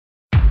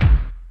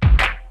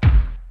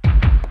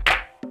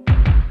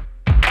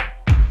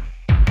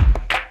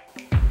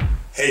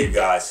Hey you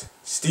guys,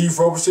 Steve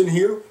Roberson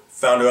here,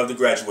 founder of the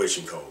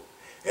Graduation Code.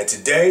 And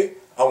today,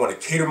 I want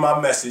to cater my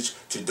message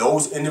to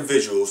those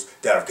individuals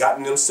that have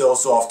gotten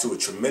themselves off to a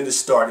tremendous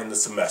start in the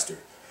semester.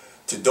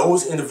 To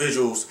those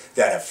individuals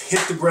that have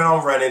hit the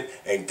ground running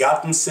and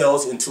got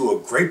themselves into a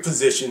great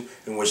position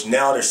in which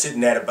now they're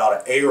sitting at about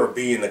an A or a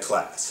B in the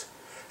class.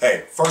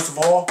 Hey, first of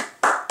all,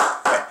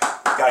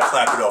 gotta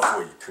clap it up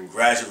for you.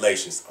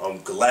 Congratulations.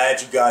 I'm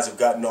glad you guys have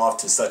gotten off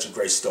to such a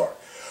great start.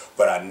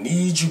 But I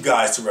need you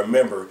guys to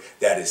remember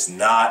that it's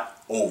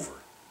not over,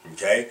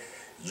 okay?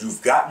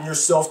 You've gotten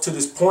yourself to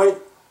this point,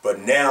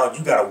 but now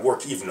you got to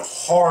work even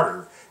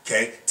harder,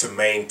 okay, to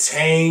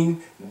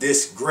maintain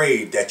this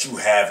grade that you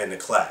have in the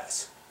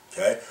class,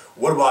 okay?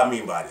 What do I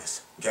mean by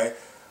this, okay?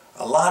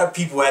 A lot of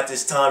people at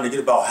this time, they get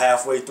about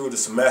halfway through the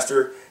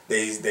semester,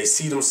 they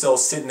see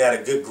themselves sitting at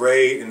a good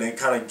grade and they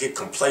kind of get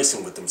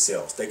complacent with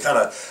themselves. They kind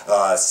of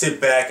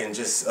sit back and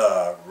just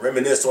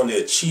reminisce on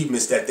the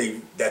achievements that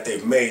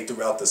they've made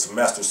throughout the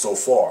semester so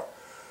far.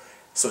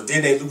 So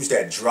then they lose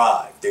that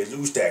drive. They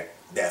lose that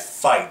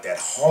fight, that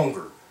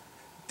hunger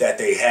that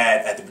they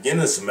had at the beginning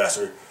of the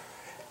semester.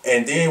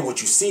 And then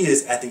what you see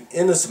is at the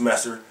end of the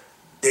semester,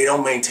 they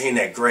don't maintain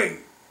that grade.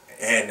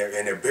 And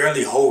they're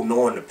barely holding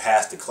on to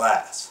pass the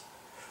class.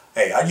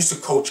 Hey, I used to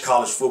coach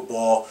college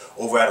football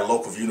over at a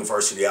local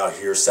university out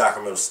here,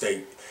 Sacramento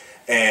State.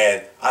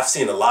 And I've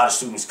seen a lot of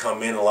students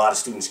come in, a lot of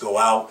students go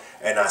out.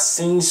 And I've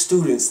seen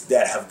students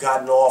that have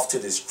gotten off to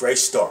this great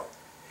start.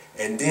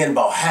 And then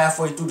about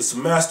halfway through the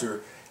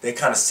semester, they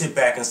kind of sit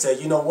back and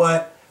say, you know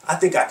what? I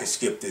think I can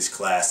skip this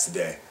class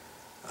today.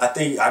 I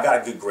think I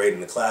got a good grade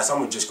in the class. I'm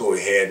going to just go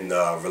ahead and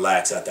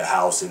relax at the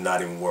house and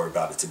not even worry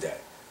about it today.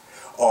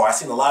 Or I've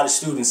seen a lot of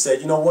students say,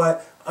 you know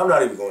what? I'm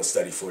not even going to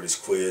study for this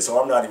quiz, or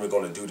I'm not even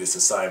going to do this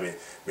assignment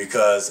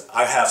because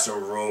I have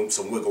some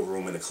wiggle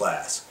room in the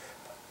class.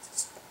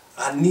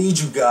 I need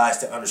you guys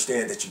to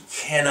understand that you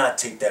cannot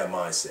take that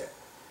mindset.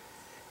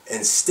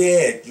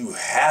 Instead, you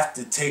have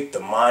to take the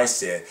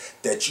mindset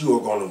that you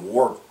are going to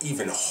work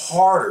even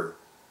harder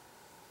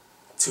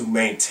to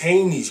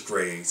maintain these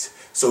grades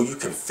so you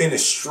can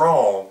finish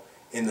strong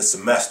in the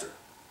semester.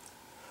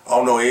 I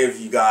don't know if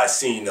you guys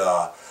seen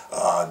the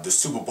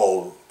Super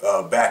Bowl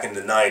back in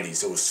the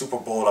 90s. It was Super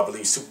Bowl, I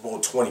believe, Super Bowl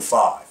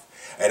 25.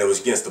 And it was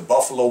against the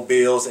Buffalo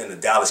Bills and the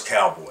Dallas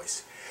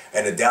Cowboys.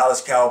 And the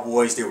Dallas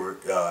Cowboys, they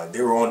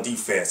were on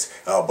defense.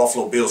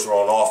 Buffalo Bills were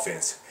on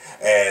offense.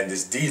 And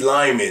this D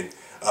lineman,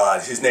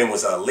 his name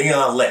was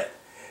Leon Lett.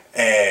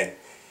 And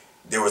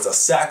there was a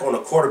sack on the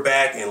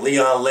quarterback, and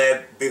Leon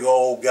Lett, big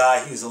old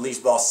guy, he was at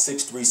least about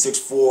 6'3",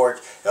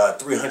 6'4",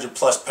 300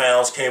 plus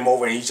pounds, came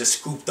over and he just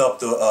scooped up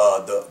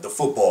the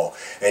football.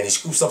 And he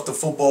scoops up the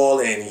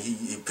football and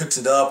he picks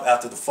it up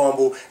after the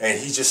fumble and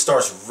he just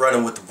starts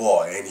running with the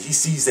ball. And he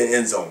sees the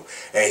end zone.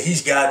 And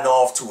he's gotten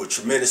off to a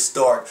tremendous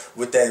start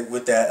with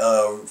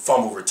that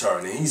fumble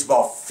return. And he's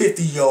about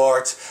 50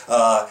 yards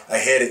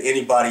ahead of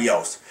anybody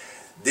else.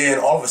 Then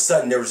all of a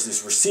sudden there was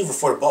this receiver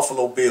for the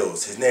Buffalo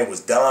Bills. His name was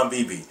Don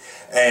Beebe.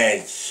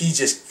 And he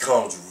just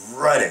comes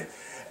running.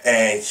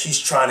 And he's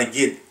trying to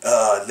get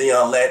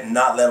Leon Lett and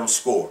not let him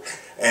score.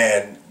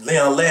 And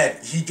Leon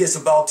Lett, he gets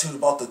about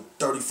the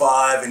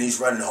 35 and he's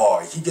running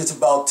hard. He gets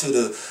about to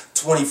the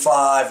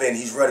 25 and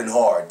he's running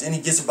hard. Then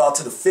he gets about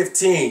to the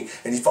 15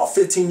 and he's about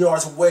 15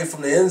 yards away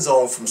from the end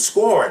zone from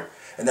scoring.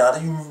 And now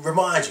let me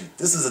remind you,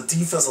 this is a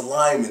defensive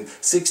lineman,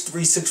 6'3",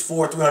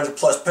 6'4", 300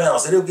 plus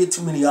pounds. They don't get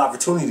too many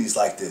opportunities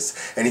like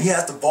this. And he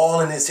has the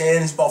ball in his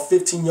hand. He's about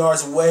 15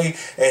 yards away,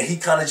 and he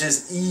kind of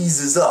just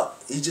eases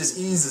up. He just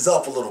eases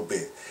up a little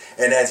bit.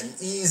 And as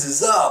he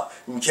eases up,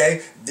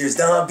 okay, there's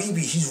Don Beebe.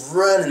 He's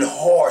running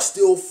hard,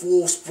 still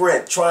full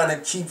sprint, trying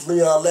to keep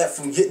Leon Lett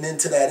from getting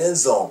into that end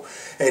zone.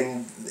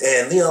 And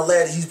Leon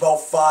Lett, he's about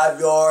 5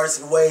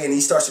 yards away, and he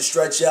starts to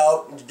stretch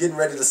out, getting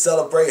ready to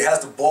celebrate. Has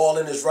the ball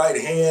in his right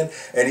hand,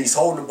 and he's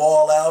holding the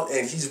ball out,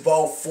 and he's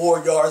about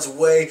 4 yards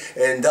away,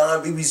 and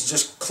Don Beebe's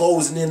just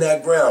closing in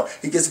that ground.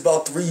 He gets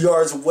about 3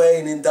 yards away,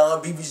 and then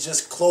Don Beebe's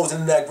just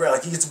closing in that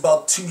ground. He gets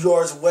about 2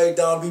 yards away.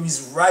 Don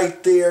Beebe's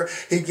right there.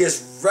 He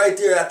gets right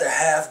there at the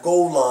half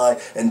goal line,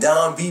 and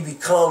Don Beebe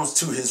comes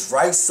to his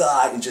right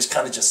side and just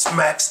kind of just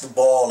smacks the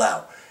ball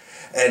out.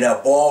 And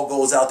that ball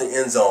goes out the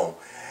end zone.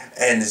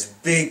 And this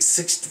big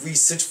 6'3",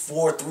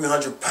 6'4",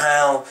 300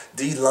 pound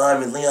D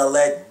lineman, Leon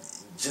Lett,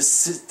 just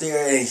sits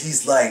there and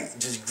he's like,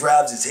 just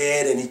grabs his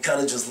head and he kind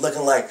of just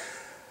looking like,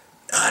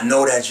 I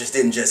know that just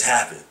didn't just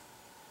happen.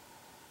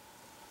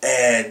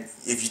 And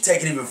if you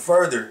take it even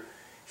further,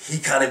 he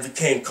kind of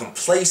became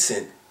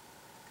complacent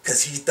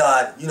because he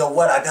thought, you know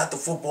what, I got the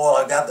football,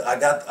 I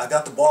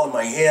got the ball in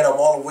my hand, I'm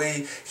all the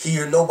way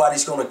here,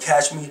 nobody's gonna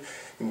catch me.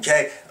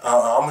 Okay,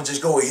 I'm gonna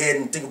just go ahead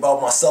and think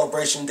about my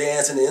celebration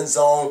dance in the end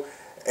zone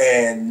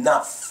and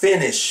not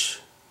finish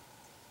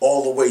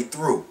all the way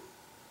through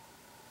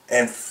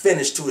and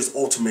finish to his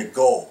ultimate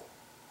goal.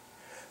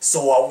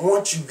 So I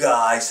want you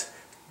guys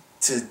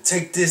to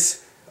take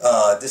this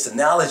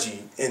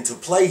analogy into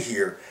play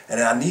here, and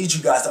I need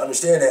you guys to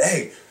understand that,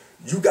 hey,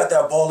 you got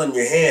that ball in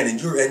your hand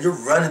and you're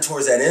running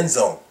towards that end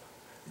zone.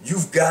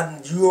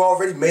 You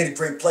already made a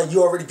great play.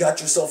 You already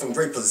got yourself in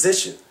great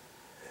position.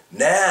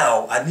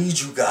 Now, I need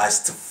you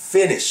guys to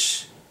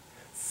finish.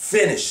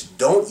 Finish.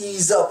 Don't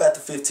ease up at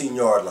the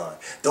 15-yard line.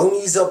 Don't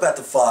ease up at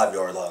the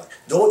 5-yard line.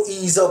 Don't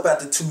ease up at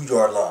the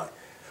 2-yard line.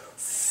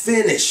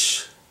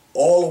 Finish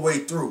all the way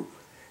through.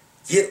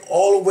 Get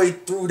all the way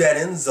through that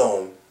end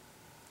zone.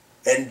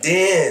 And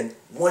then,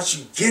 once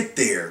you get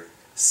there,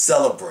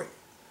 celebrate.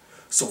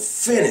 So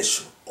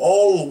finish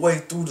all the way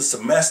through the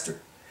semester.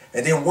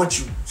 And then once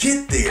you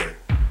get there,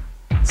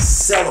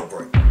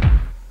 celebrate.